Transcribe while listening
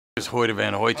was Hoyte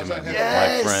van Hoytema,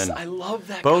 Yes, my friend. I love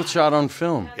that Both guy. shot on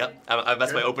film. Yep,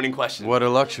 that's my opening question. What a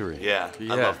luxury. Yeah,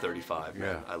 I love 35,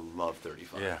 man. Yeah. I love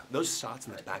 35. Yeah. Those shots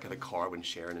in the back of the car when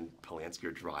Sharon and Polanski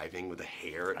are driving with the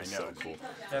hair, it's so cool.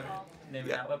 Kevin, name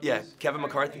an outlet, Yeah, please. Kevin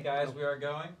McCarthy. Guys, we are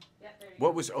going.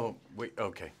 What was? Oh, wait.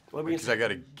 Okay. What were you Because I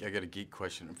got a geek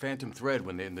question. Phantom Thread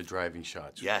when they're in the driving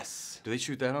shots. Yes. Do they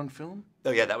shoot that on film?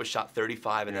 Oh yeah, that was shot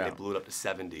 35, and then Yeah. they blew it up to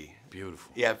 70.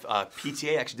 Beautiful. Yeah,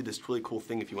 PTA actually did this really cool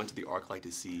thing. If you went to the ArcLight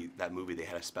to see that movie, they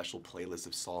had a special playlist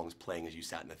of songs playing as you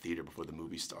sat in the theater before the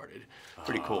movie started.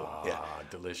 Pretty cool. Yeah.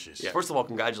 Delicious. Yeah. First of all,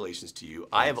 congratulations to you.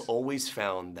 I have always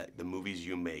found that the movies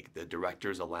you make, the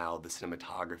directors allow the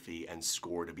cinematography and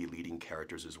score to be leading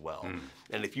characters as well.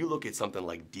 And if you look at something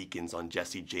like Deakins on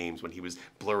Jesse James when he was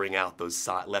blurring out those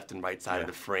left and right side of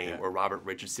the frame, or Robert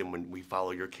Richardson when we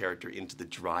follow your character into the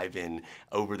drive-in,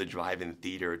 over the drive-in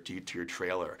theater to your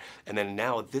trailer. And then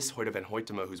now this Hoyte van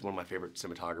Hoytema, who's one of my favorite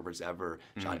cinematographers ever,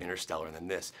 shot Interstellar, and then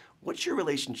this. What's your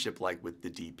relationship like with the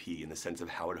DP in the sense of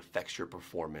how it affects your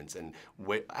performance? And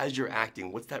as you're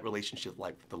acting, what's that relationship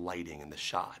like with the lighting and the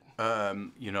shot?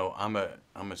 You know, I'm a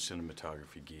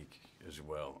cinematography geek as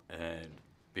well, and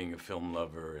being a film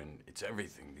lover, and it's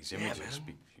everything. These images,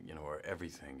 you know, are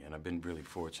everything. And I've been really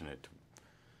fortunate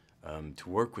to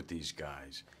work with these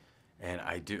guys. And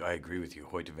I agree with you.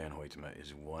 Hoyte van Hoytema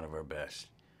is one of our best.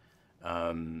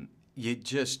 You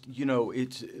just, you know,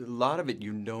 it's a lot of it.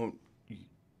 You don't.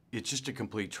 It's just a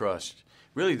complete trust.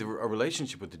 Really, our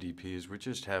relationship with the DP is we're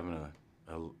just having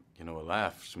a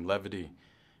laugh, some levity,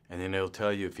 and then he'll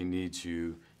tell you if he needs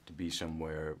you to be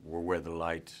somewhere or where the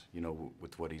light, you know,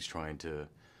 with what he's trying to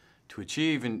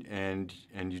achieve, and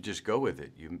you just go with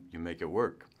it. You make it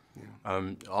work.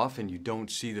 Yeah. Often you don't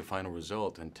see the final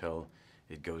result until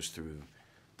it goes through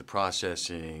the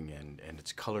processing and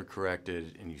it's color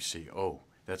corrected, and you see, oh,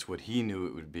 that's what he knew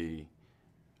it would be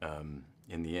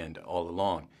in the end all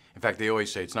along. In fact, they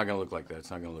always say, it's not going to look like that,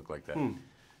 it's not going to look like that.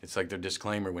 It's like their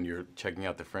disclaimer when you're checking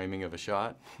out the framing of a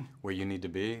shot, where you need to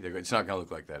be. They go, it's not going to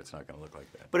look like that, it's not going to look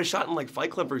like that. But a shot in like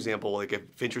Fight Club, for example, like if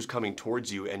Fincher's coming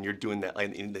towards you and you're doing that,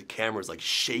 and the camera's like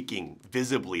shaking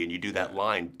visibly and you do that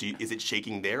line, is it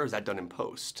shaking there or is that done in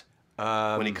post?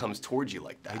 When he comes towards you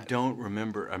like that? I don't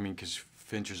remember, I mean, because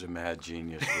Fincher's a mad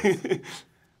genius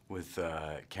with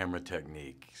camera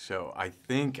technique. So I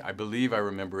believe I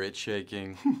remember it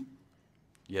shaking.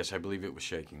 Yes, I believe it was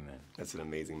shaking then. That's an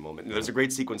amazing moment. And there's a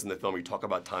great sequence in the film where you talk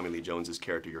about Tommy Lee Jones's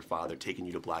character, your father, taking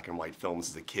you to black and white films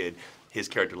as a kid. His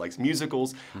character likes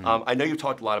musicals. I know you've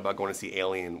talked a lot about going to see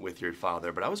Alien with your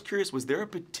father, but I was curious, was there a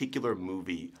particular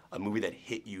movie, a movie that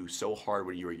hit you so hard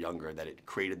when you were younger that it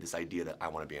created this idea that I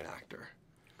want to be an actor?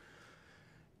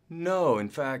 No, in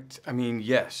fact, I mean,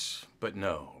 yes, but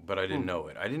no, but I didn't know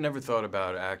it. I never thought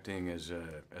about acting as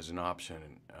an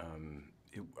option.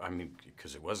 I mean,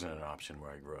 because it wasn't an option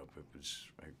where I grew up.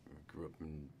 I grew up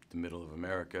in the middle of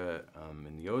America,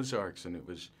 in the Ozarks, and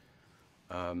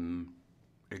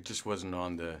it just wasn't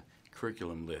on the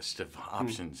curriculum list of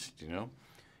options, you know?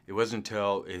 It wasn't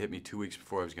until it hit me 2 weeks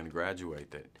before I was going to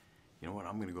graduate that, you know what,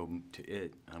 I'm going to go to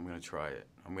IT. I'm going to try it.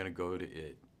 I'm going to go to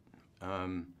IT.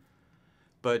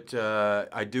 But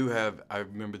I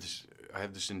remember this, I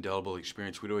have this indelible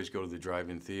experience. We'd always go to the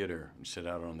drive-in theater and sit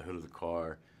out on the hood of the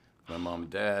car, my mom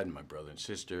and dad, and my brother and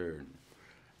sister,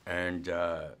 and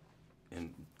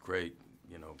in great,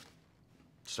 you know,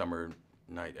 summer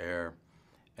night air,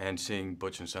 and seeing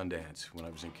Butch and Sundance when I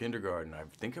was in kindergarten. I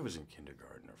think I was in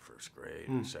kindergarten or first grade,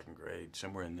 or second grade,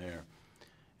 somewhere in there,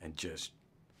 and just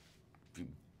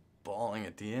bawling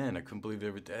at the end. I couldn't believe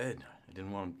they were dead. I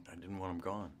didn't want them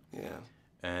gone. Yeah.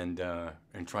 And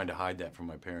trying to hide that from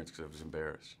my parents because I was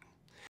embarrassed.